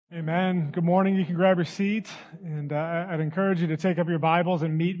Amen. Good morning. You can grab your seat, and I'd encourage you to take up your Bibles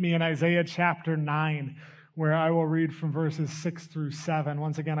and meet me in Isaiah chapter 9, where I will read from verses 6 through 7.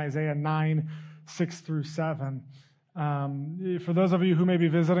 Once again, Isaiah 9, 6 through 7. For those of you who may be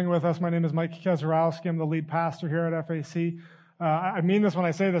visiting with us, my name is Mike Kezarowski. I'm the lead pastor here at FAC. I mean this when I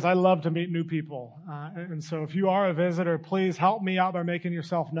say this. I love to meet new people. And so if you are a visitor, please help me out by making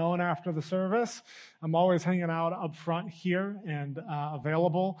yourself known after the service. I'm always hanging out up front here and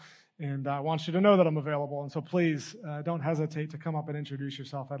available. And I want you to know that I'm available. And so please don't hesitate to come up and introduce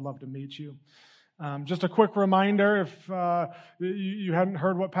yourself. I'd love to meet you. Just a quick reminder, if you hadn't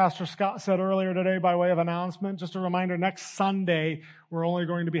heard what Pastor Scott said earlier today by way of announcement, just a reminder, next Sunday, we're only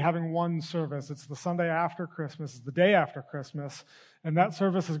going to be having one service. It's the Sunday after Christmas. It's the day after Christmas, and that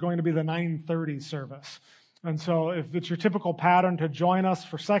service is going to be the 9:30 service. And so if it's your typical pattern to join us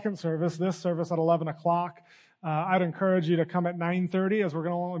for second service, this service at 11 o'clock, I'd encourage you to come at 9:30 as we're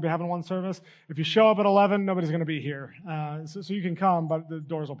going to only be having one service. If you show up at 11, nobody's going to be here. So you can come, but the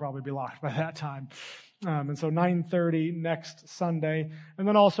doors will probably be locked by that time. And so 9:30 next Sunday. And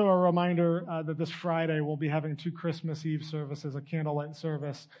then also a reminder that this Friday we'll be having two Christmas Eve services, a candlelight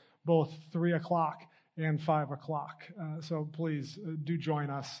service, both 3 o'clock and 5 o'clock. So please do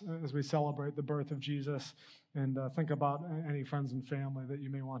join us as we celebrate the birth of Jesus, and think about any friends and family that you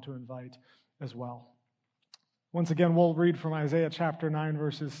may want to invite as well. Once again, we'll read from Isaiah chapter 9,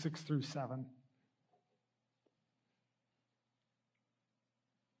 verses 6 through 7.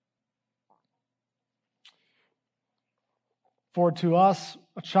 For to us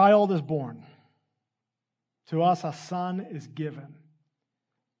a child is born, to us a son is given,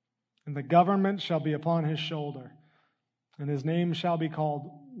 and the government shall be upon his shoulder, and his name shall be called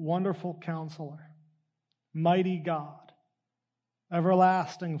Wonderful Counselor, Mighty God,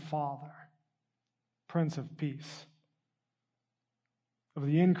 Everlasting Father, Prince of Peace. Of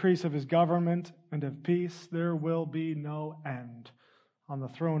the increase of his government and of peace there will be no end on the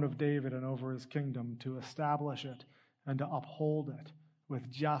throne of David and over his kingdom, to establish it and to uphold it with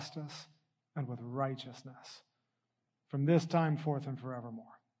justice and with righteousness from this time forth and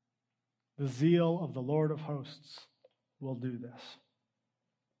forevermore. The zeal of the Lord of hosts will do this.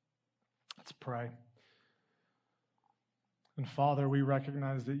 Let's pray. And Father, we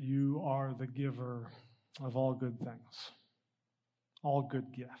recognize that you are the giver of all good things, all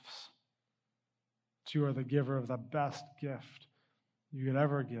good gifts. That you are the giver of the best gift you could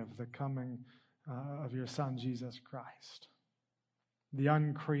ever give, the coming of your Son, Jesus Christ, the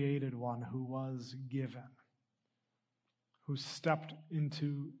uncreated one who was given, who stepped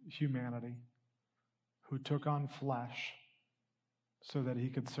into humanity, who took on flesh so that he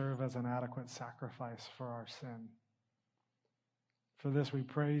could serve as an adequate sacrifice for our sin. For this we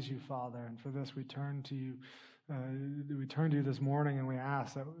praise you, Father, and for this we turn to you. We turn to you this morning, and we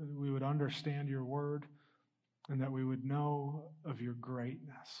ask that we would understand your word and that we would know of your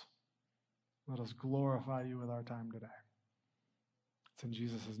greatness. Let us glorify you with our time today. It's in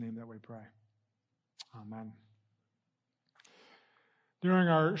Jesus' name that we pray. Amen. During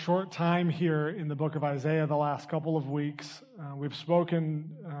our short time here in the book of Isaiah the last couple of weeks, we've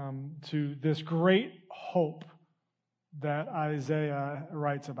spoken to this great hope that Isaiah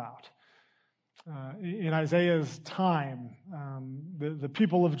writes about. In Isaiah's time, the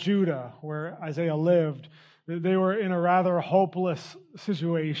people of Judah, where Isaiah lived, they were in a rather hopeless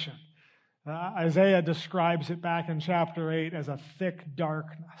situation. Isaiah describes it back in chapter 8 as a thick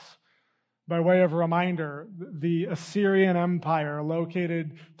darkness. By way of reminder, the Assyrian Empire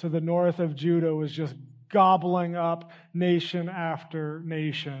located to the north of Judah was just gobbling up nation after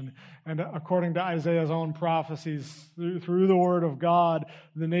nation. And according to Isaiah's own prophecies, through the word of God,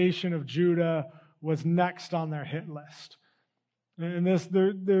 the nation of Judah was next on their hit list. And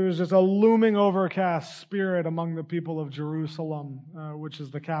there was just a looming overcast spirit among the people of Jerusalem, which is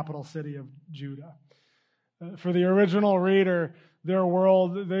the capital city of Judah. For the original reader, their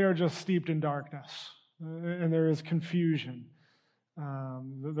world, they are just steeped in darkness, and there is confusion.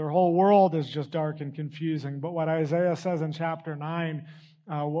 Their whole world is just dark and confusing. But what Isaiah says in chapter 9,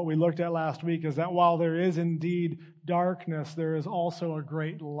 what we looked at last week, is that while there is indeed darkness, there is also a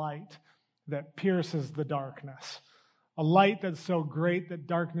great light that pierces the darkness. A light that's so great that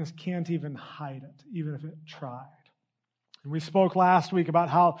darkness can't even hide it, even if it tried. And we spoke last week about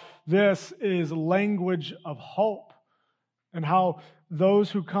how this is language of hope, and how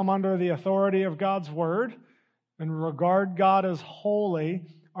those who come under the authority of God's word and regard God as holy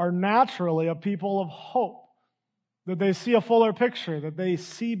are naturally a people of hope, that they see a fuller picture, that they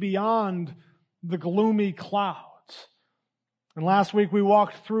see beyond the gloomy clouds. And last week we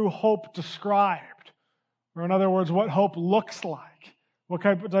walked through hope described, or in other words, what hope looks like, what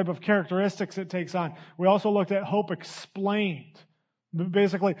type of characteristics it takes on. We also looked at hope explained.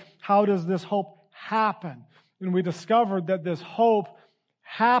 Basically, how does this hope happen? And we discovered that this hope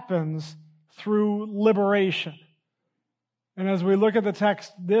happens through liberation. And as we look at the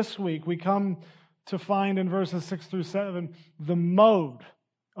text this week, we come to find in verses 6 through 7 the mode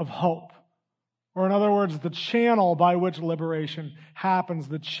of hope. Or in other words, the channel by which liberation happens,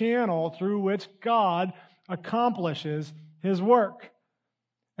 the channel through which God accomplishes His work.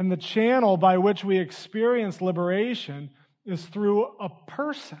 And the channel by which we experience liberation is through a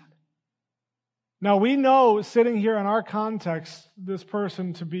person. Now we know, sitting here in our context, this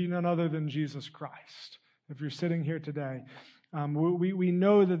person to be none other than Jesus Christ. If you're sitting here today, we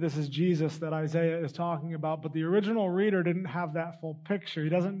know that this is Jesus that Isaiah is talking about, but the original reader didn't have that full picture. He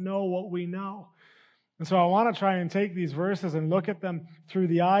doesn't know what we know. And so I want to try and take these verses and look at them through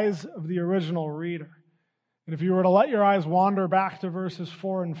the eyes of the original reader. And if you were to let your eyes wander back to verses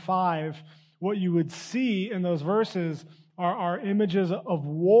 4 and 5, what you would see in those verses are images of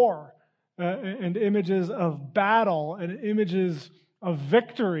war and images of battle and images of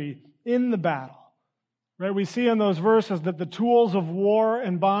victory in the battle. Right? We see in those verses that the tools of war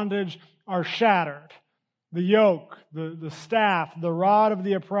and bondage are shattered. The yoke, the staff, the rod of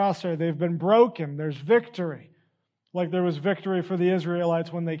the oppressor, they've been broken. There's victory. Like there was victory for the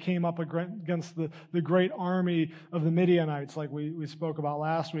Israelites when they came up against the great army of the Midianites, like we spoke about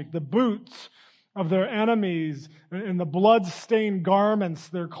last week. The boots of their enemies and the blood-stained garments,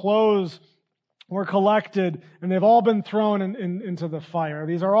 their clothes were collected, and they've all been thrown into the fire.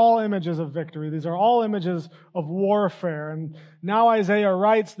 These are all images of victory. These are all images of warfare. And now Isaiah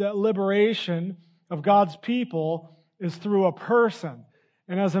writes that liberation of God's people is through a person.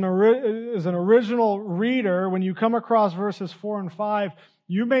 And as an original reader, when you come across verses 4 and 5,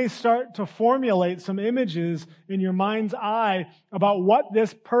 you may start to formulate some images in your mind's eye about what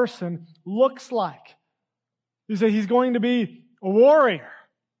this person looks like. You say he's going to be a warrior.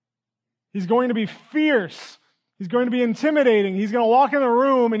 He's going to be fierce. He's going to be intimidating. He's going to walk in the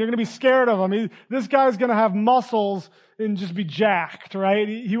room and you're going to be scared of him. This guy's going to have muscles and just be jacked, right?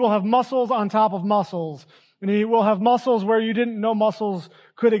 He will have muscles on top of muscles. And he will have muscles where you didn't know muscles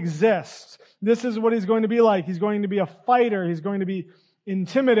could exist. This is what he's going to be like. He's going to be a fighter. He's going to be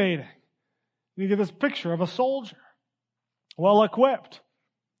intimidating. You get this picture of a soldier, well equipped.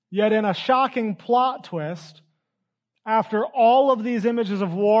 Yet in a shocking plot twist, after all of these images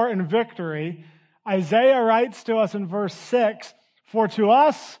of war and victory, Isaiah writes to us in verse 6, "For to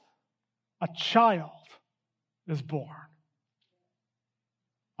us a child is born,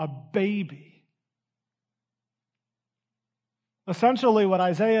 a baby." Essentially, what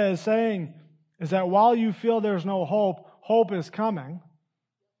Isaiah is saying is that while you feel there's no hope, hope is coming.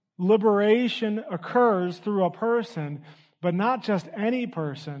 Liberation occurs through a person, but not just any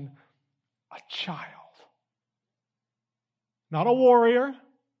person, a child. Not a warrior,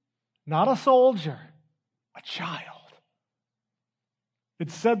 not a soldier, a child.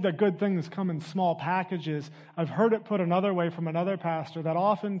 It's said that good things come in small packages. I've heard it put another way from another pastor, that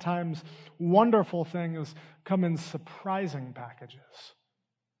oftentimes wonderful things come in surprising packages.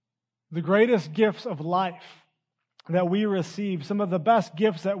 The greatest gifts of life that we receive, some of the best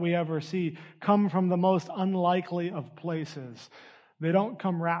gifts that we ever see, come from the most unlikely of places. They don't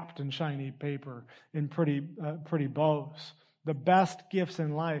come wrapped in shiny paper in pretty bows. The best gifts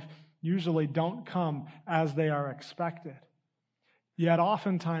in life usually don't come as they are expected. Yet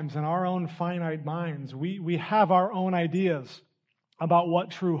oftentimes in our own finite minds, we have our own ideas about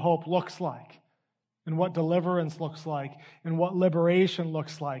what true hope looks like, and what deliverance looks like, and what liberation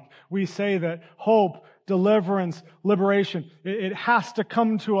looks like. We say that hope, deliverance, liberation, it has to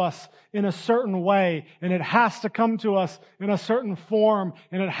come to us in a certain way, and it has to come to us in a certain form,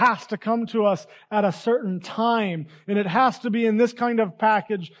 and it has to come to us at a certain time, and it has to be in this kind of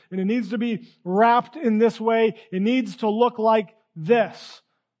package, and it needs to be wrapped in this way. It needs to look like this.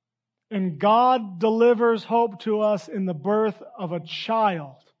 And God delivers hope to us in the birth of a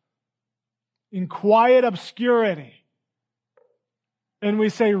child, in quiet obscurity. And we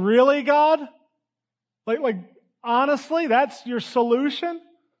say, really, God? Like honestly, that's your solution?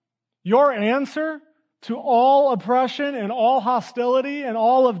 Your answer to all oppression and all hostility and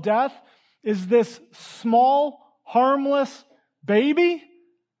all of death is this small, harmless baby?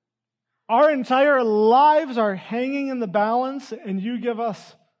 Our entire lives are hanging in the balance, and you give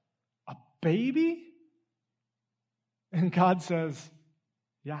us a baby? And God says,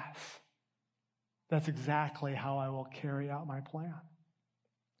 yes, that's exactly how I will carry out my plan.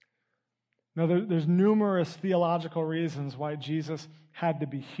 Now, there's numerous theological reasons why Jesus had to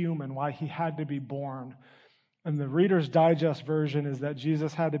be human, why he had to be born. And the Reader's Digest version is that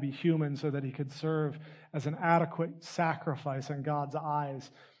Jesus had to be human so that he could serve as an adequate sacrifice in God's eyes.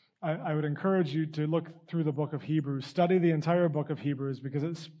 I would encourage you to look through the book of Hebrews, study the entire book of Hebrews, because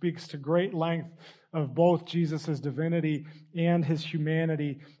it speaks to great length of both Jesus' divinity and his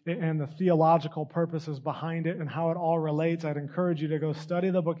humanity and the theological purposes behind it and how it all relates. I'd encourage you to go study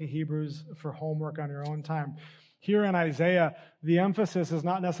the book of Hebrews for homework on your own time. Here in Isaiah, the emphasis is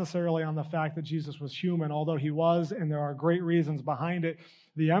not necessarily on the fact that Jesus was human, although he was, and there are great reasons behind it.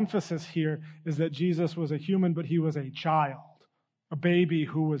 The emphasis here is that Jesus was a human, but he was a child, a baby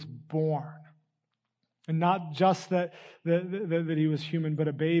who was born. And not just that he was human, but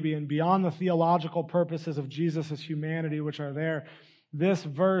a baby. And beyond the theological purposes of Jesus' humanity, which are there, this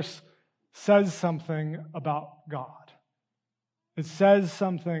verse says something about God. It says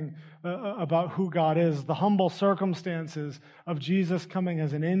something about who God is. The humble circumstances of Jesus coming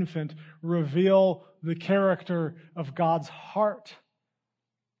as an infant reveal the character of God's heart.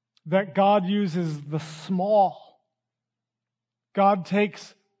 That God uses the small. God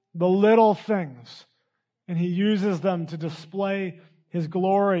takes the little things and he uses them to display his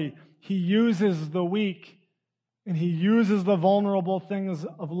glory. He uses the weak and he uses the vulnerable things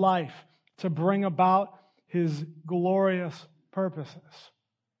of life to bring about his glorious purposes.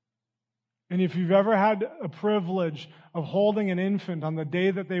 And if you've ever had a privilege of holding an infant on the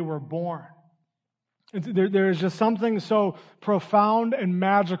day that they were born, there is just something so profound and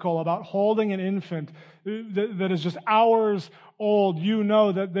magical about holding an infant that is just hours old. You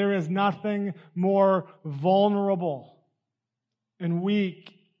know that there is nothing more vulnerable and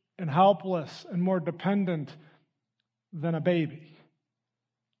weak and helpless and more dependent than a baby.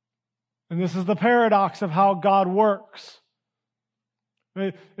 And this is the paradox of how God works.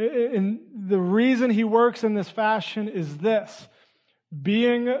 And the reason he works in this fashion is this.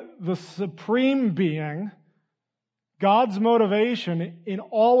 Being the supreme being, God's motivation in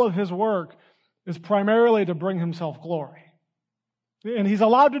all of his work is primarily to bring himself glory. And he's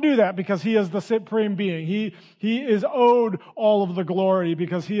allowed to do that because he is the supreme being. He is owed all of the glory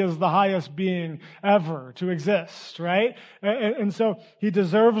because he is the highest being ever to exist, right? And so he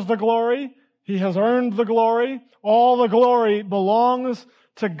deserves the glory. He has earned the glory. All the glory belongs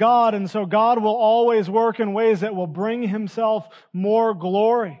to God, and so God will always work in ways that will bring himself more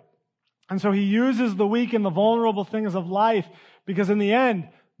glory. And so he uses the weak and the vulnerable things of life because in the end,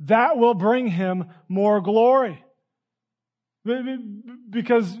 that will bring him more glory.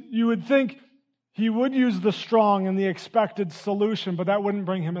 Because you would think he would use the strong and the expected solution, but that wouldn't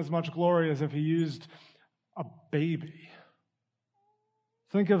bring him as much glory as if he used a baby.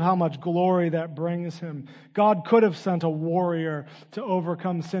 Think of how much glory that brings him. God could have sent a warrior to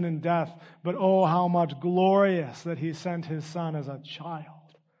overcome sin and death, but oh, how much glorious that he sent his son as a child.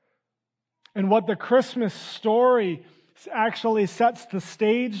 And what the Christmas story actually sets the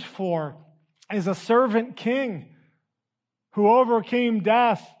stage for is a servant king who overcame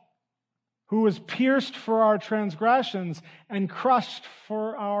death, who was pierced for our transgressions and crushed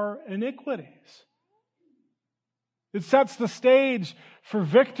for our iniquities. It sets the stage for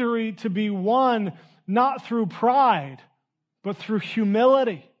victory to be won not through pride, but through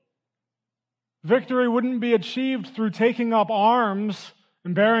humility. Victory wouldn't be achieved through taking up arms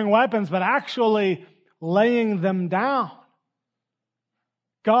and bearing weapons, but actually laying them down.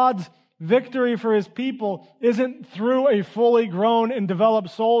 God's victory for his people isn't through a fully grown and developed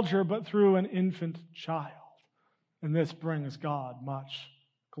soldier, but through an infant child. And this brings God much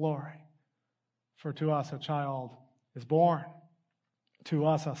glory. For to us a child is born. To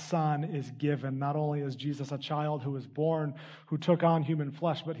us a son is given. Not only is Jesus a child who is born, who took on human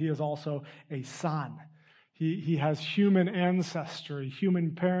flesh, but he is also a son. He has human ancestry,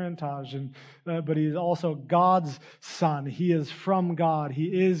 human parentage, but he is also God's son. He is from God.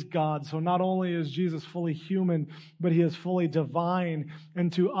 He is God. So not only is Jesus fully human, but he is fully divine.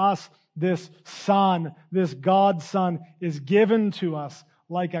 And to us, this son, this God son, is given to us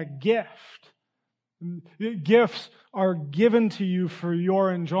like a gift. Gifts are given to you for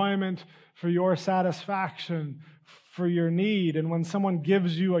your enjoyment, for your satisfaction, for your need. And when someone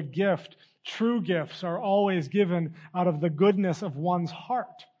gives you a gift, true gifts are always given out of the goodness of one's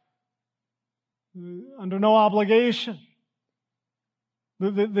heart, under no obligation.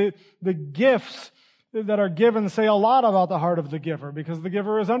 The gifts that are given say a lot about the heart of the giver, because the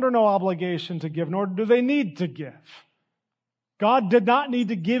giver is under no obligation to give, nor do they need to give. God did not need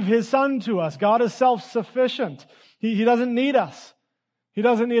to give his son to us. God is self-sufficient. He doesn't need us. He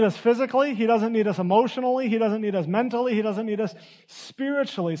doesn't need us physically. He doesn't need us emotionally. He doesn't need us mentally. He doesn't need us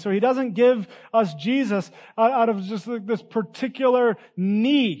spiritually. So he doesn't give us Jesus out of just this particular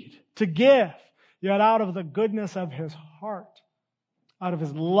need to give. Yet out of the goodness of his heart, out of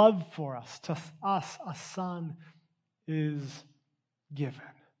his love for us, to us a son is given.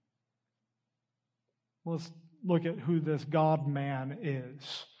 Let's look at who this God-man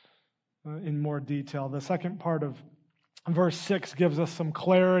is in more detail. The second part of verse 6 gives us some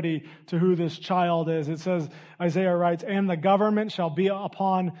clarity to who this child is. It says, Isaiah writes, "And the government shall be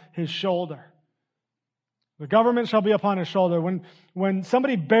upon his shoulder." The government shall be upon his shoulder. When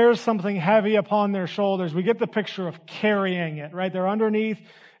somebody bears something heavy upon their shoulders, we get the picture of carrying it, right? They're underneath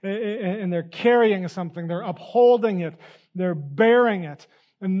and they're carrying something. They're upholding it. They're bearing it.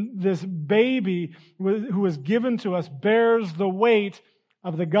 And this baby who is given to us bears the weight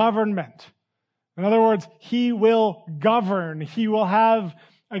of the government. In other words, he will govern. He will have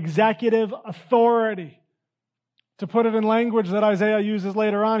executive authority. To put it in language that Isaiah uses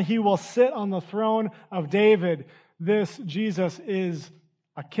later on, he will sit on the throne of David. This Jesus is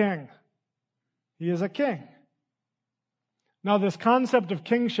a king. He is a king. Now, this concept of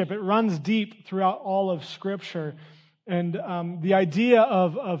kingship, it runs deep throughout all of Scripture. And the idea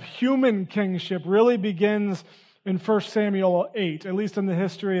of human kingship really begins in 1 Samuel 8, at least in the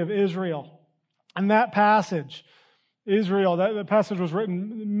history of Israel. And that passage, Israel, that passage was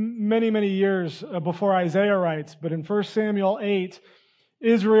written many, many years before Isaiah writes. But in 1 Samuel 8,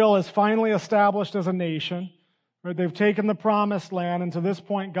 Israel is finally established as a nation. Right? They've taken the promised land, and to this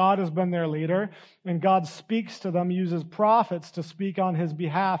point, God has been their leader. And God speaks to them, uses prophets to speak on his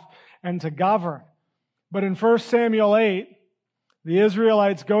behalf and to govern. But in 1 Samuel 8, the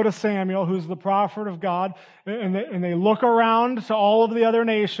Israelites go to Samuel, who's the prophet of God, and they look around to all of the other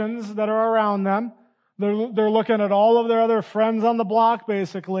nations that are around them. They're looking at all of their other friends on the block,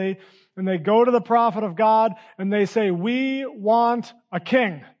 basically, and they go to the prophet of God, and they say, "We want a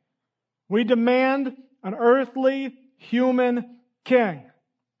king. We demand an earthly, human king.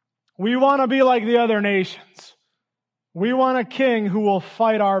 We want to be like the other nations. We want a king who will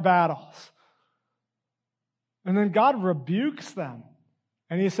fight our battles." And then God rebukes them,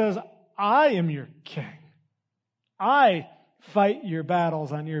 and he says, "I am your king. I fight your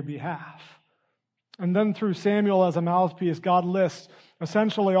battles on your behalf." And then through Samuel as a mouthpiece, God lists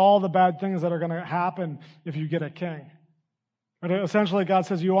essentially all the bad things that are going to happen if you get a king. But essentially, God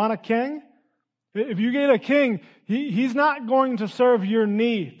says, you want a king? If you get a king, he's not going to serve your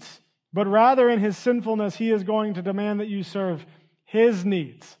needs, but rather in his sinfulness, he is going to demand that you serve his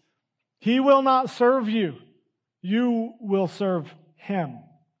needs. He will not serve you. You will serve him,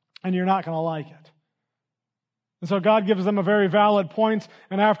 and you're not going to like it. And so God gives them a very valid point,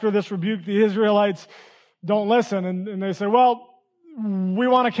 and after this rebuke, the Israelites don't listen, and they say, "Well, we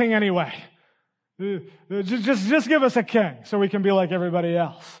want a king anyway. Just give us a king so we can be like everybody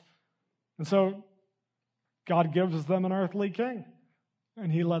else." And so God gives them an earthly king,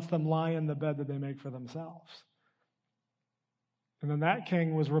 and he lets them lie in the bed that they make for themselves. And then that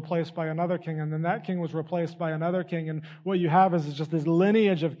king was replaced by another king, and then that king was replaced by another king. And what you have is just this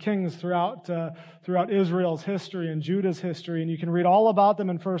lineage of kings throughout Israel's history and Judah's history. And you can read all about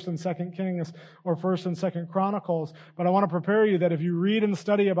them in 1st and 2nd Kings or 1st and 2nd Chronicles. But I want to prepare you that if you read and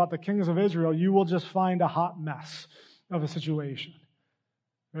study about the kings of Israel, you will just find a hot mess of a situation.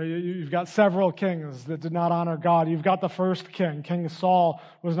 You've got several kings that did not honor God. You've got the first king. King Saul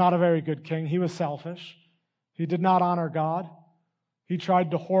was not a very good king. He was selfish. He did not honor God. He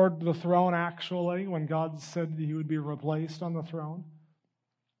tried to hoard the throne, actually, when God said he would be replaced on the throne.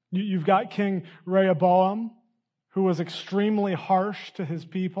 You've got King Rehoboam, who was extremely harsh to his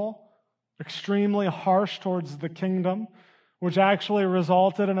people, extremely harsh towards the kingdom, which actually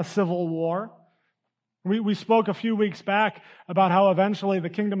resulted in a civil war. We spoke a few weeks back about how eventually the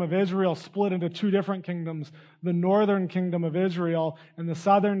kingdom of Israel split into two different kingdoms, the northern kingdom of Israel and the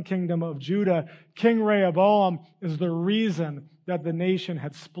southern kingdom of Judah. King Rehoboam is the reason that the nation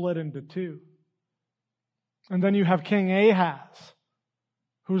had split into two. And then you have King Ahaz,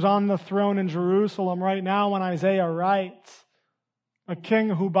 who's on the throne in Jerusalem right now when Isaiah writes. A king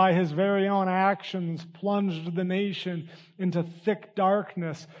who by his very own actions plunged the nation into thick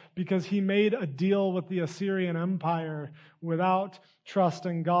darkness because he made a deal with the Assyrian Empire without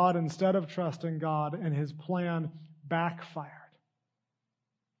trusting God instead of trusting God, and his plan backfired.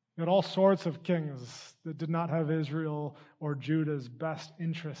 You had all sorts of kings that did not have Israel or Judah's best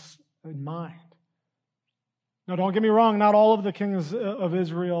interests in mind. Now, don't get me wrong, not all of the kings of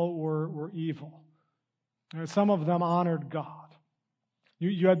Israel were evil. Some of them honored God.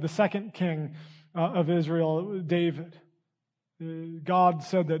 You had the second king of Israel, David. God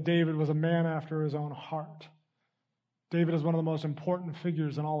said that David was a man after his own heart. David is one of the most important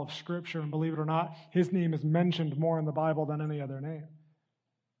figures in all of Scripture, and believe it or not, his name is mentioned more in the Bible than any other name.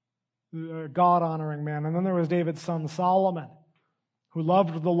 a God-honoring man. And then there was David's son Solomon, who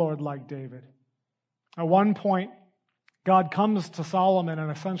loved the Lord like David. At one point, God comes to Solomon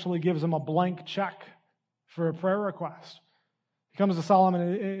and essentially gives him a blank check for a prayer request. He comes to Solomon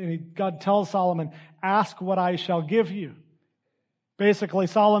and God tells Solomon, ask what I shall give you. Basically,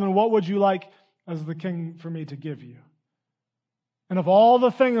 Solomon, what would you like as the king for me to give you? And of all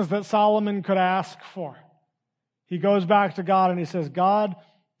the things that Solomon could ask for, he goes back to God and he says, God,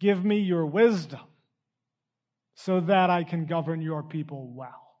 give me your wisdom so that I can govern your people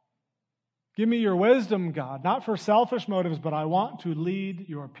well. Give me your wisdom, God, not for selfish motives, but I want to lead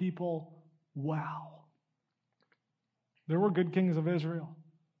your people well. There were good kings of Israel,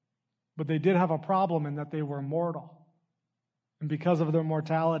 but they did have a problem in that they were mortal. And because of their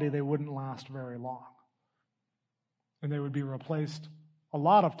mortality, they wouldn't last very long. And they would be replaced a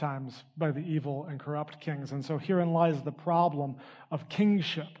lot of times by the evil and corrupt kings. And so herein lies the problem of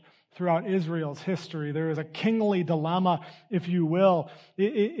kingship throughout Israel's history. There is a kingly dilemma, if you will,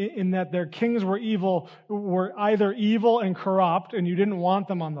 in that their kings were either evil and corrupt, and you didn't want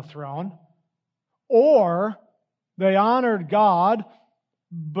them on the throne, or they honored God,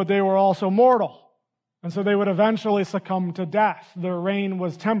 but they were also mortal. And so they would eventually succumb to death. Their reign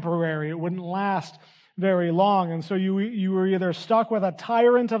was temporary. It wouldn't last very long. And so you were either stuck with a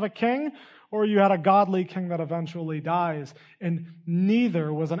tyrant of a king, or you had a godly king that eventually dies. And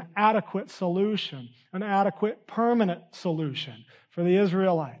neither was an adequate solution, an adequate permanent solution for the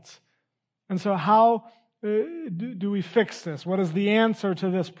Israelites. And so how do we fix this? What is the answer to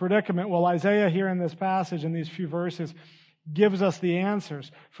this predicament? Well, Isaiah here in this passage, in these few verses, gives us the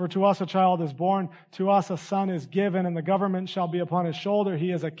answers. For to us a child is born, to us a son is given, and the government shall be upon his shoulder.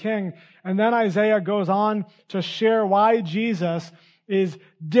 He is a king. And then Isaiah goes on to share why Jesus is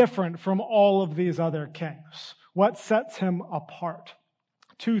different from all of these other kings. What sets him apart?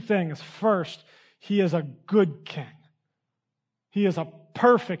 Two things. First, he is a good king. He is a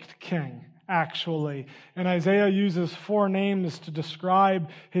perfect king, actually. And Isaiah uses 4 names to describe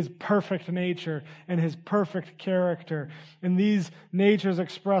his perfect nature and his perfect character. And these names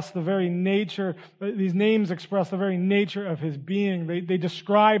express the very nature of his being. They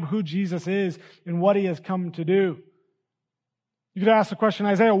describe who Jesus is and what he has come to do. You could ask the question,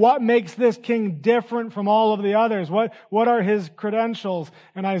 Isaiah, what makes this king different from all of the others? What are his credentials?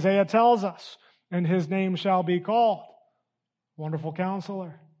 And Isaiah tells us, and his name shall be called Wonderful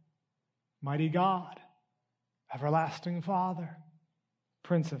Counselor, Mighty God, Everlasting Father,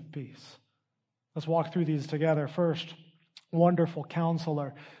 Prince of Peace. Let's walk through these together. First, Wonderful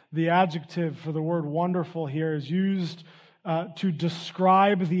Counselor. The adjective for the word wonderful here is used to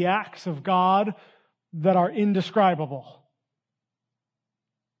describe the acts of God that are indescribable.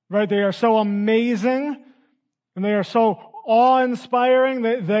 Right? They are so amazing and they are so awe-inspiring.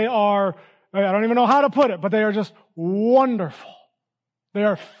 They are, I don't even know how to put it, but they are just wonderful. They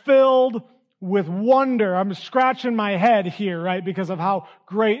are filled with wonder. I'm scratching my head here, right, because of how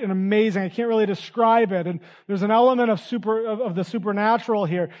great and amazing. I can't really describe it. And there's an element of the supernatural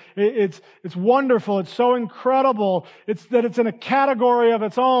here. It's wonderful. It's so incredible. It's in a category of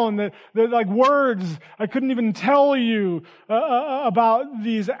its own that like words, I couldn't even tell you about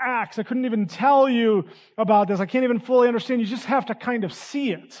these acts. I couldn't even tell you about this. I can't even fully understand. You just have to kind of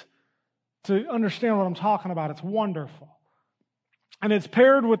see it to understand what I'm talking about. It's wonderful. And it's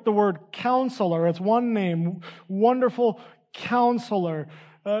paired with the word counselor. It's one name, Wonderful Counselor.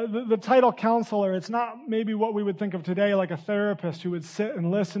 The title counselor, it's not maybe what we would think of today like a therapist who would sit and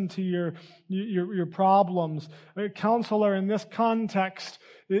listen to your problems. A counselor in this context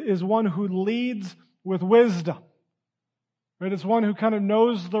is one who leads with wisdom. Right? It's one who kind of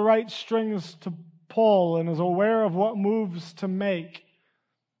knows the right strings to pull and is aware of what moves to make.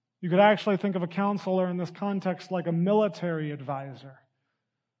 You could actually think of a counselor in this context like a military advisor,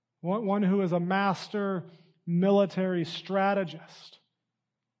 one who is a master military strategist,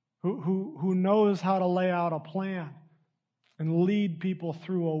 who knows how to lay out a plan and lead people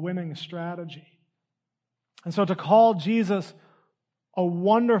through a winning strategy. And so to call Jesus a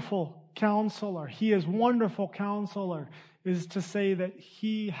wonderful counselor, he is wonderful counselor, is to say that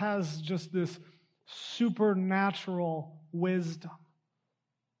he has just this supernatural wisdom.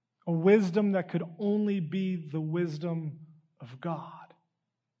 A wisdom that could only be the wisdom of God.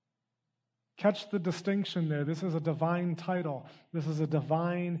 Catch the distinction there. This is a divine title. This is a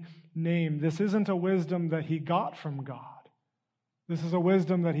divine name. This isn't a wisdom that he got from God. This is a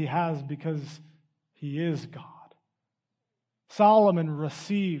wisdom that he has because he is God. Solomon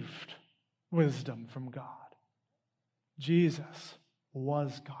received wisdom from God. Jesus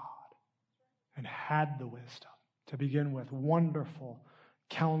was God and had the wisdom to begin with. Wonderful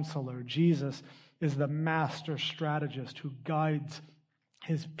counselor. Jesus is the master strategist who guides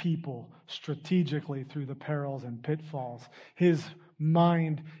his people strategically through the perils and pitfalls. His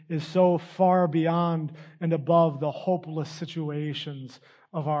mind is so far beyond and above the hopeless situations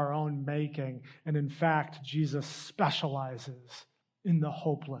of our own making. And in fact, Jesus specializes in the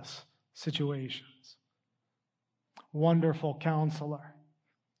hopeless situations. Wonderful Counselor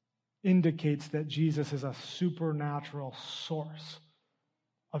indicates that Jesus is a supernatural source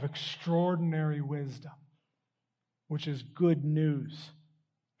of extraordinary wisdom, which is good news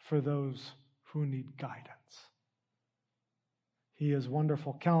for those who need guidance. He is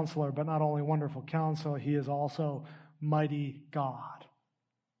Wonderful Counselor, but not only Wonderful Counselor, he is also Mighty God,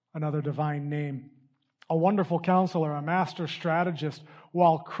 another divine name. A wonderful counselor, a master strategist,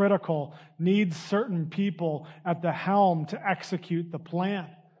 while critical, needs certain people at the helm to execute the plan.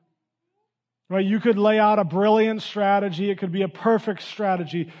 Right? You could lay out a brilliant strategy. It could be a perfect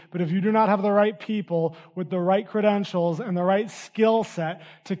strategy. But if you do not have the right people with the right credentials and the right skill set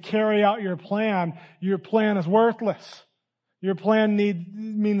to carry out your plan is worthless. Your plan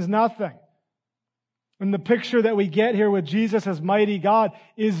means nothing. And the picture that we get here with Jesus as mighty God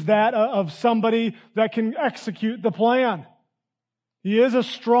is that of somebody that can execute the plan. He is a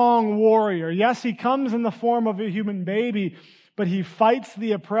strong warrior. Yes, he comes in the form of a human baby, but he fights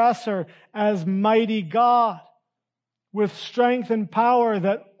the oppressor as mighty God with strength and power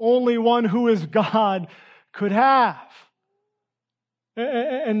that only one who is God could have.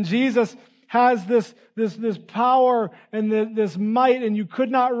 And Jesus has this power and this might, and you could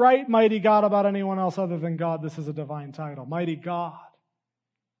not write mighty God about anyone else other than God. This is a divine title. Mighty God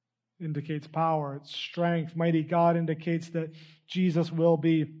indicates power, it's strength. Mighty God indicates that Jesus will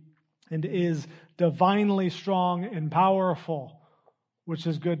be and is divinely strong and powerful, which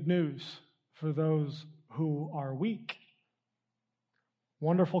is good news for those who are weak.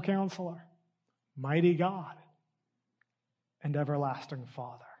 Wonderful Counselor, Mighty God, and Everlasting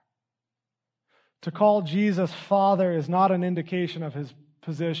Father. To call Jesus Father is not an indication of his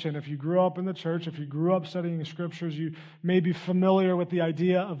position. If you grew up in the church, if you grew up studying scriptures, you may be familiar with the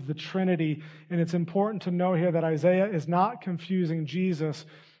idea of the Trinity. And it's important to know here that Isaiah is not confusing Jesus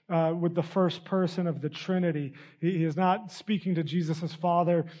with the first person of the Trinity. He is not speaking to Jesus as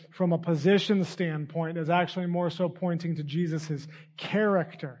Father from a position standpoint. It's actually more so pointing to Jesus'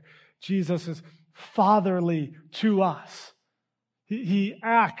 character. Jesus is fatherly to us. He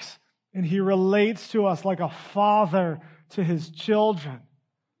acts and he relates to us like a father to his children.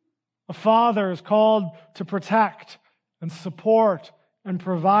 A father is called to protect and support and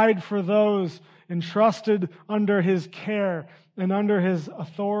provide for those entrusted under his care and under his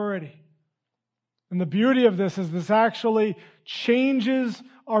authority. And the beauty of this is this actually changes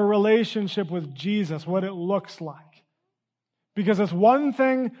our relationship with Jesus, what it looks like. Because it's one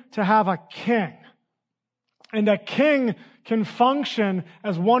thing to have a king, and a king can function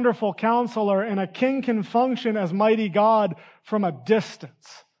as Wonderful Counselor, and a king can function as Mighty God from a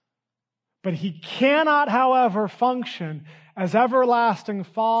distance. But he cannot, however, function as Everlasting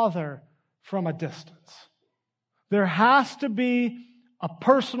Father from a distance. There has to be a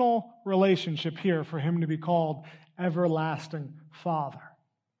personal relationship here for him to be called Everlasting Father.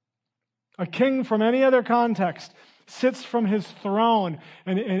 A king from any other context sits from his throne,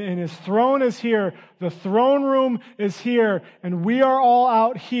 and his throne is here. The throne room is here, and we are all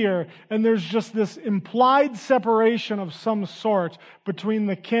out here, and there's just this implied separation of some sort between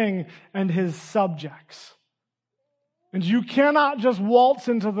the king and his subjects. And you cannot just waltz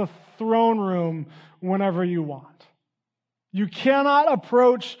into the throne room whenever you want. You cannot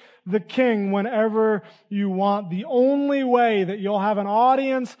approach the king whenever you want. The only way that you'll have an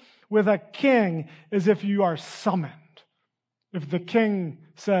audience with a king is if you are summoned. If the king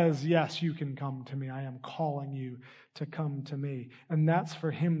says, yes, you can come to me, I am calling you to come to me. And that's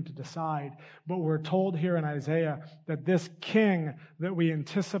for him to decide. But we're told here in Isaiah that this king that we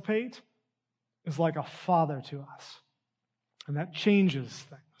anticipate is like a father to us. And that changes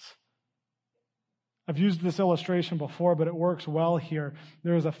things. I've used this illustration before, but it works well here.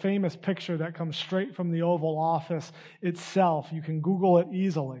 There is a famous picture that comes straight from the Oval Office itself. You can Google it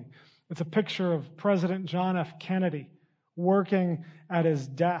easily. It's a picture of President John F. Kennedy working at his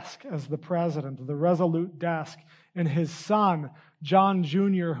desk as the president, the resolute desk, and his son, John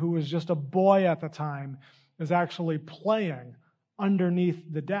Jr., who was just a boy at the time, is actually playing underneath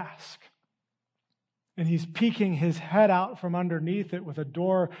the desk. And he's peeking his head out from underneath it with a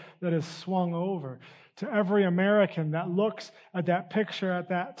door that is swung over To every American that looks at that picture at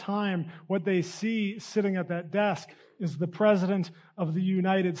that time, what they see sitting at that desk is the President of the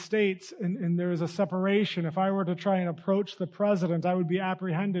United States, and there is a separation. If I were to try and approach the President, I would be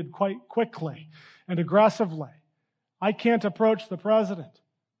apprehended quite quickly and aggressively. I can't approach the President.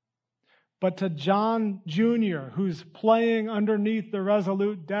 But to John Jr., who's playing underneath the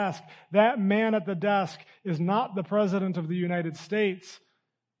Resolute desk, that man at the desk is not the President of the United States.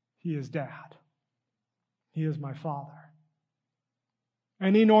 He is Dad. He is my Father.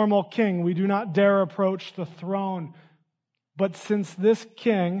 Any normal king, we do not dare approach the throne. But since this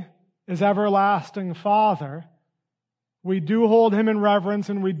king is everlasting Father, we do hold him in reverence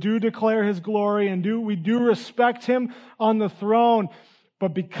and we do declare his glory and we do respect him on the throne.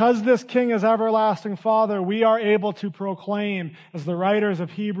 But because this king is everlasting Father, we are able to proclaim, as the writers of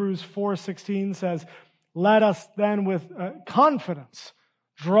Hebrews 4:16 says, let us then with confidence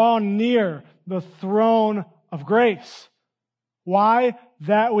draw near the throne of grace. Why?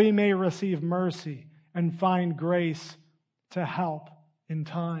 That we may receive mercy and find grace to help in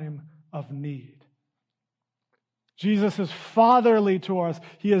time of need. Jesus is fatherly to us.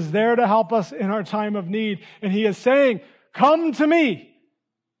 He is there to help us in our time of need. And he is saying, come to me.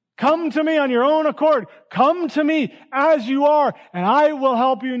 Come to me on your own accord. Come to me as you are, and I will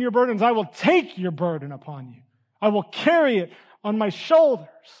help you in your burdens. I will take your burden upon you. I will carry it on my shoulders.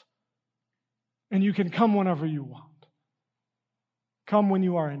 And you can come whenever you want. Come when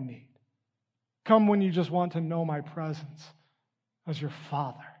you are in need. Come when you just want to know my presence as your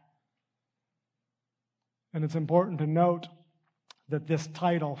Father. And it's important to note that this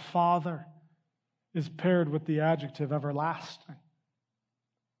title, Father, is paired with the adjective everlasting,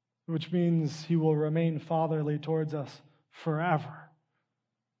 which means he will remain fatherly towards us forever.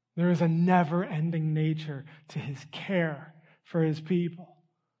 There is a never-ending nature to his care for his people.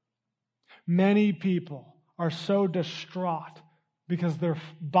 Many people are so distraught because their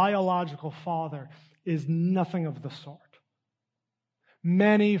biological father is nothing of the sort.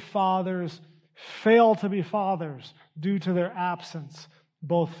 Many fathers fail to be fathers due to their absence,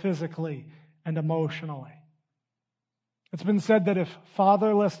 both physically and emotionally. It's been said that if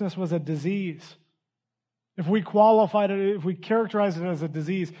fatherlessness was a disease, if we qualified it, if we characterized it as a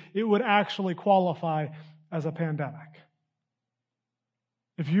disease, it would actually qualify as a pandemic.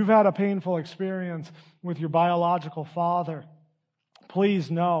 If you've had a painful experience with your biological father, please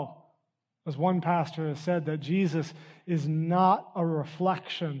know, as one pastor has said, that Jesus is not a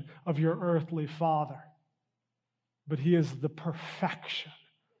reflection of your earthly father, but he is the perfection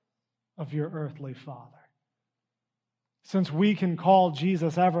of your earthly father. Since we can call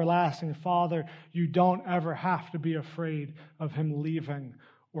Jesus everlasting Father, you don't ever have to be afraid of him leaving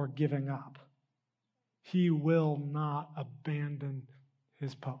or giving up. He will not abandon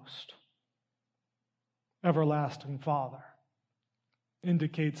his post. Everlasting Father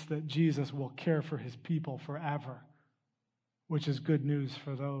indicates that Jesus will care for his people forever, which is good news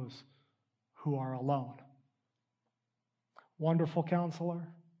for those who are alone. Wonderful Counselor,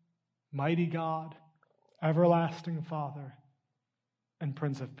 mighty God, everlasting Father, and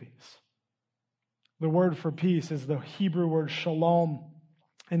Prince of Peace. The word for peace is the Hebrew word shalom.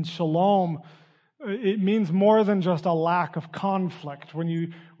 And shalom, it means more than just a lack of conflict. When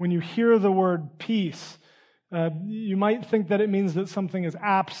you hear the word peace, you might think that it means that something is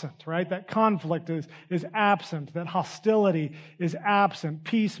absent, right? That conflict is absent, that hostility is absent.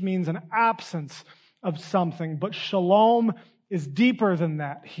 Peace means an absence of something, but shalom is deeper than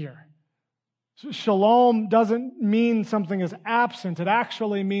that here. Shalom doesn't mean something is absent. It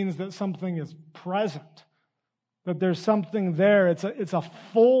actually means that something is present, that there's something there. It's a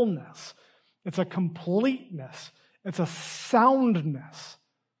fullness. It's a completeness. It's a soundness.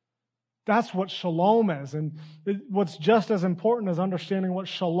 That's what shalom is. And what's just as important as understanding what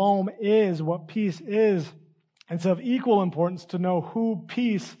shalom is, what peace is, it's of equal importance to know who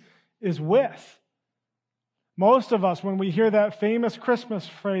peace is with. Most of us, when we hear that famous Christmas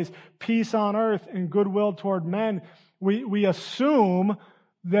phrase, peace on earth and goodwill toward men, we assume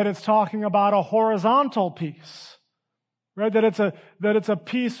that it's talking about a horizontal peace, right? That it's a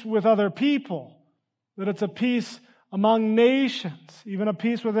peace with other people, that it's a peace among nations, even a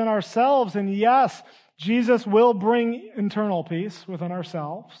peace within ourselves. And yes, Jesus will bring internal peace within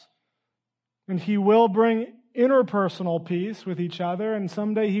ourselves, and he will bring interpersonal peace with each other, and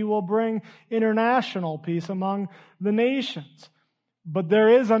someday he will bring international peace among the nations. But there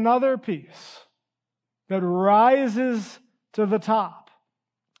is another peace that rises to the top,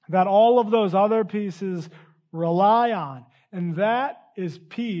 that all of those other pieces rely on, and that is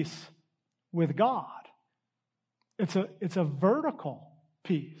peace with God. It's a vertical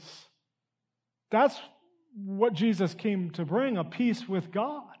peace. That's what Jesus came to bring, a peace with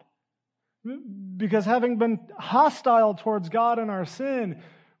God. Because having been hostile towards God in our sin,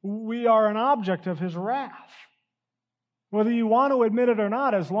 we are an object of His wrath. Whether you want to admit it or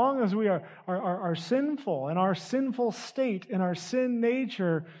not, as long as we are sinful, in our sinful state, in our sin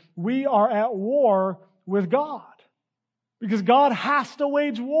nature, we are at war with God. Because God has to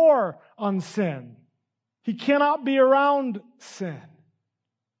wage war on sin. He cannot be around sin.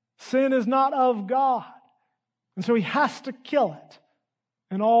 Sin is not of God. And so He has to kill it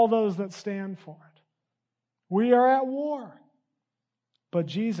and all those that stand for it. We are at war. But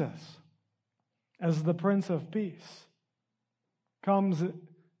Jesus, as the Prince of Peace, comes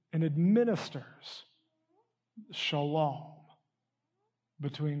and administers shalom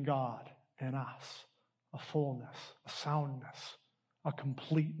between God and us. A fullness, a soundness, a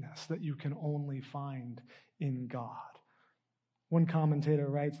completeness that you can only find in God. One commentator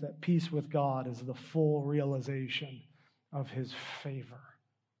writes that peace with God is the full realization of His favor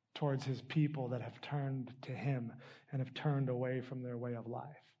towards His people that have turned to Him and have turned away from their way of life.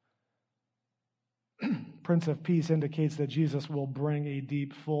 Prince of Peace indicates that Jesus will bring a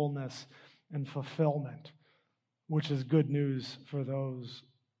deep fullness and fulfillment, which is good news for those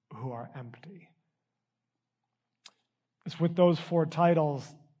who are empty. It's with those 4 titles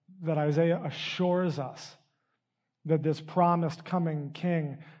that Isaiah assures us that this promised coming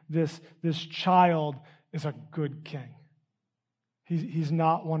king, this child, is a good king. He's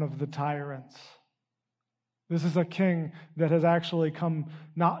not one of the tyrants. This is a king that has actually come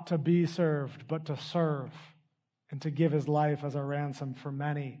not to be served, but to serve and to give his life as a ransom for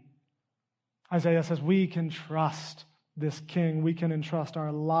many. Isaiah says we can trust this king. We can entrust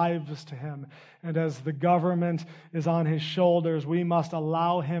our lives to him. And as the government is on his shoulders, we must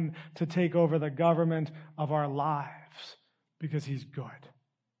allow him to take over the government of our lives because he's good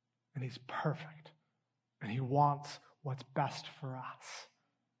and he's perfect and he wants what's best for us.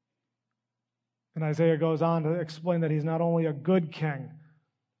 And Isaiah goes on to explain that he's not only a good king,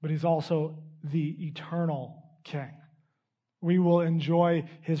 but he's also the eternal king. We will enjoy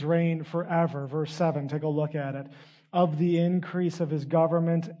his reign forever. Verse 7, take a look at it. Of the increase of his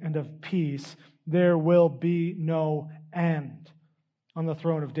government and of peace, there will be no end on the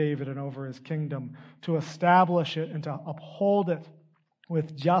throne of David and over his kingdom, to establish it and to uphold it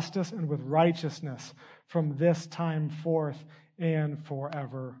with justice and with righteousness from this time forth and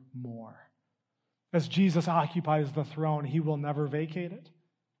forevermore. As Jesus occupies the throne, he will never vacate it.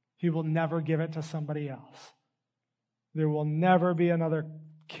 He will never give it to somebody else. There will never be another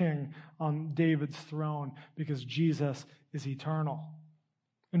king on David's throne because Jesus is eternal.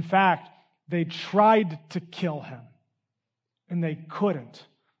 In fact, they tried to kill him, and they couldn't.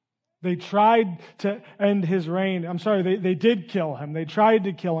 They tried to end his reign. They did kill him. They tried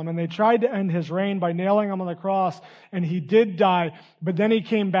to kill him, and they tried to end his reign by nailing him on the cross, and he did die, but then he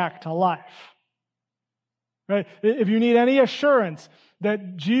came back to life. Right? If you need any assurance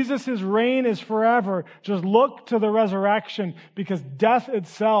that Jesus' reign is forever, just look to the resurrection, because death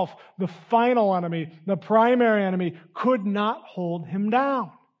itself, the final enemy, the primary enemy, could not hold him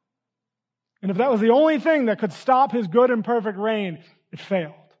down. And if that was the only thing that could stop his good and perfect reign, it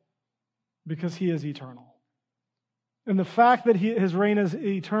failed, because he is eternal. And the fact that his reign is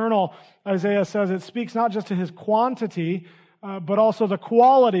eternal, Isaiah says, it speaks not just to his quantity, but also the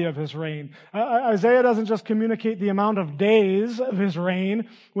quality of his reign. Isaiah doesn't just communicate the amount of days of his reign,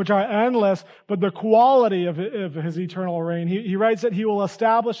 which are endless, but the quality of his eternal reign. He writes that he will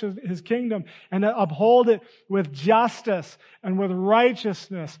establish his kingdom and uphold it with justice and with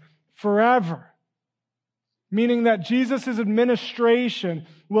righteousness forever. Meaning that Jesus' administration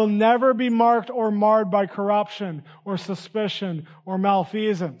will never be marked or marred by corruption or suspicion or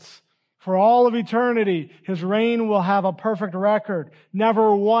malfeasance. For all of eternity, his reign will have a perfect record,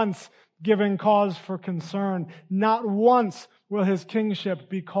 never once giving cause for concern. Not once will his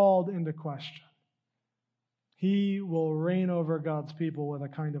kingship be called into question. He will reign over God's people with a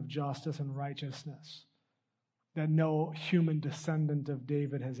kind of justice and righteousness that no human descendant of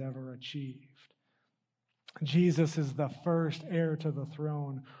David has ever achieved. Jesus is the first heir to the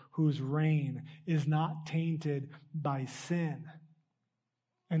throne whose reign is not tainted by sin.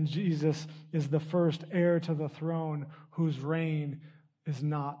 And Jesus is the first heir to the throne whose reign is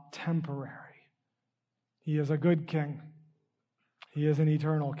not temporary. He is a good king. He is an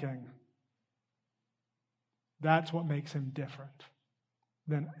eternal king. That's what makes him different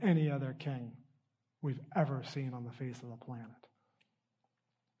than any other king we've ever seen on the face of the planet.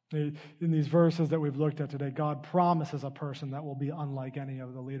 In these verses that we've looked at today, God promises a person that will be unlike any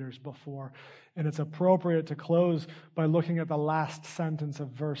of the leaders before. And it's appropriate to close by looking at the last sentence of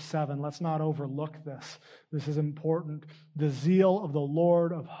verse 7. Let's not overlook this. This is important. The zeal of the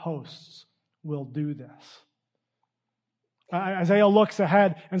Lord of hosts will do this. Isaiah looks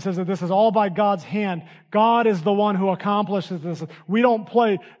ahead and says that this is all by God's hand. God is the one who accomplishes this. We don't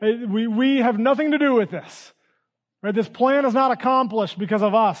play. We have nothing to do with this. Right? This plan is not accomplished because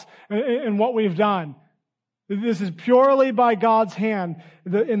of us and what we've done. This is purely by God's hand.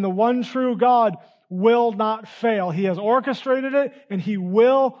 And the one true God will not fail. He has orchestrated it, and He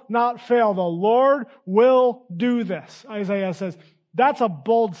will not fail. The Lord will do this, Isaiah says. That's a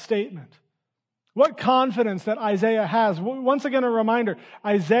bold statement. What confidence that Isaiah has. Once again, a reminder,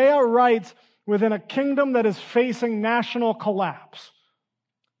 Isaiah writes within a kingdom that is facing national collapse.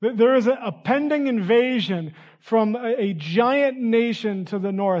 There is a pending invasion from a giant nation to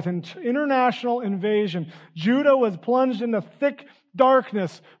the north, an international invasion. Judah was plunged into thick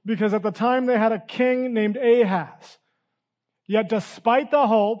darkness because at the time they had a king named Ahaz. Yet despite the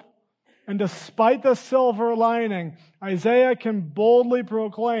hope and despite the silver lining, Isaiah can boldly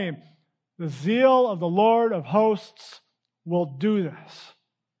proclaim, the zeal of the Lord of hosts will do this.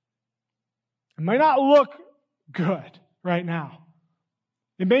 It may not look good right now.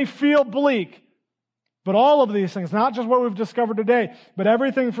 It may feel bleak, but all of these things, not just what we've discovered today, but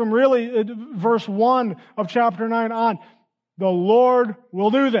everything from really verse 1 of chapter 9 on, the Lord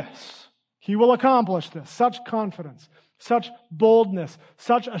will do this. He will accomplish this. Such confidence, such boldness,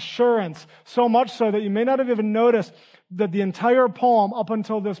 such assurance, so much so that you may not have even noticed that the entire poem up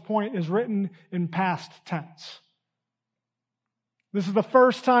until this point is written in past tense. This is the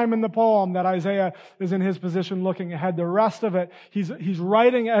first time in the poem that Isaiah is in his position looking ahead. The rest of it, he's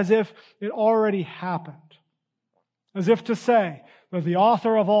writing as if it already happened. As if to say that the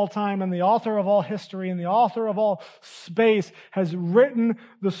author of all time and the author of all history and the author of all space has written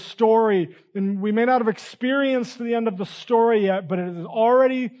the story. And we may not have experienced the end of the story yet, but it has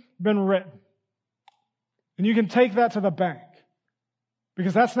already been written. And you can take that to the bank,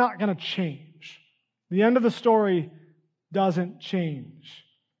 because that's not going to change. The end of the story doesn't change.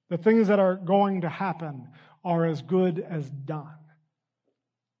 The things that are going to happen are as good as done.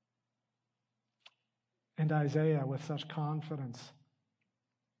 And Isaiah, with such confidence,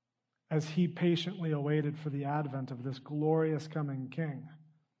 as he patiently awaited for the advent of this glorious coming king,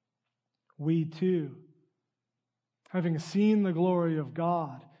 we too, having seen the glory of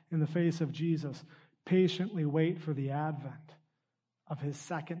God in the face of Jesus, patiently wait for the advent of his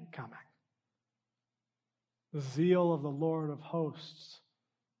second coming. The zeal of the Lord of hosts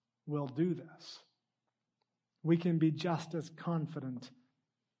will do this. We can be just as confident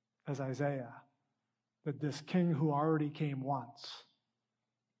as Isaiah that this king who already came once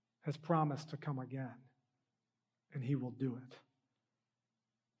has promised to come again, and he will do it.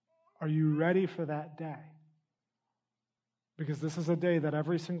 Are you ready for that day? Because this is a day that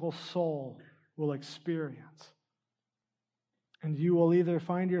every single soul will experience. And you will either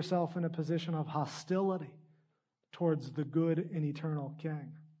find yourself in a position of hostility towards the good and eternal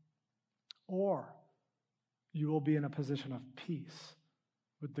King, or you will be in a position of peace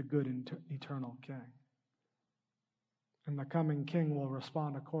with the good and eternal King. And the coming King will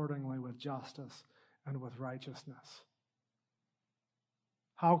respond accordingly with justice and with righteousness.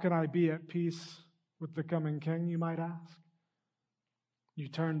 How can I be at peace with the coming King, you might ask? You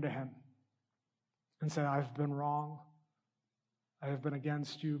turn to him and say, I've been wrong. I have been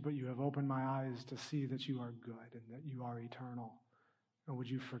against you, but you have opened my eyes to see that you are good and that you are eternal. And would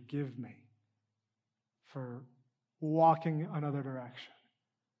you forgive me for walking another direction?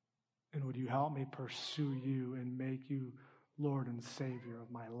 And would you help me pursue you and make you Lord and Savior of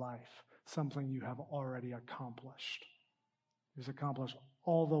my life, something you have already accomplished? You've accomplished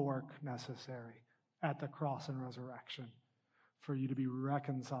all the work necessary at the cross and resurrection for you to be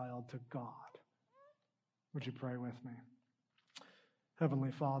reconciled to God. Would you pray with me?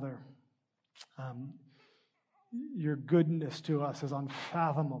 Heavenly Father, your goodness to us is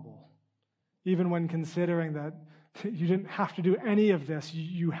unfathomable. Even when considering that you didn't have to do any of this,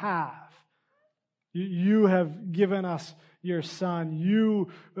 you have. You have given us your Son. You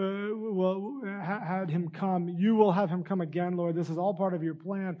had him come. You will have him come again, Lord. This is all part of your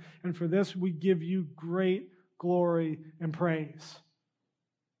plan. And for this, we give you great glory and praise.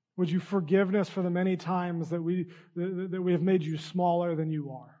 Would you forgive us for the many times that we have made you smaller than you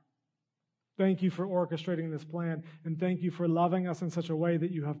are? Thank you for orchestrating this plan, and thank you for loving us in such a way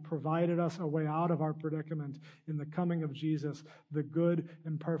that you have provided us a way out of our predicament in the coming of Jesus, the good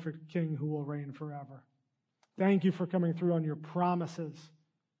and perfect King who will reign forever. Thank you for coming through on your promises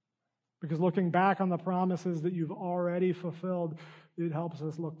Because looking back on the promises that you've already fulfilled, it helps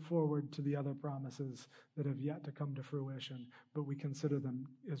us look forward to the other promises that have yet to come to fruition, but we consider them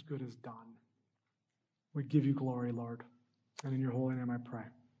as good as done. We give you glory, Lord. And in your holy name I pray.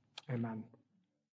 Amen.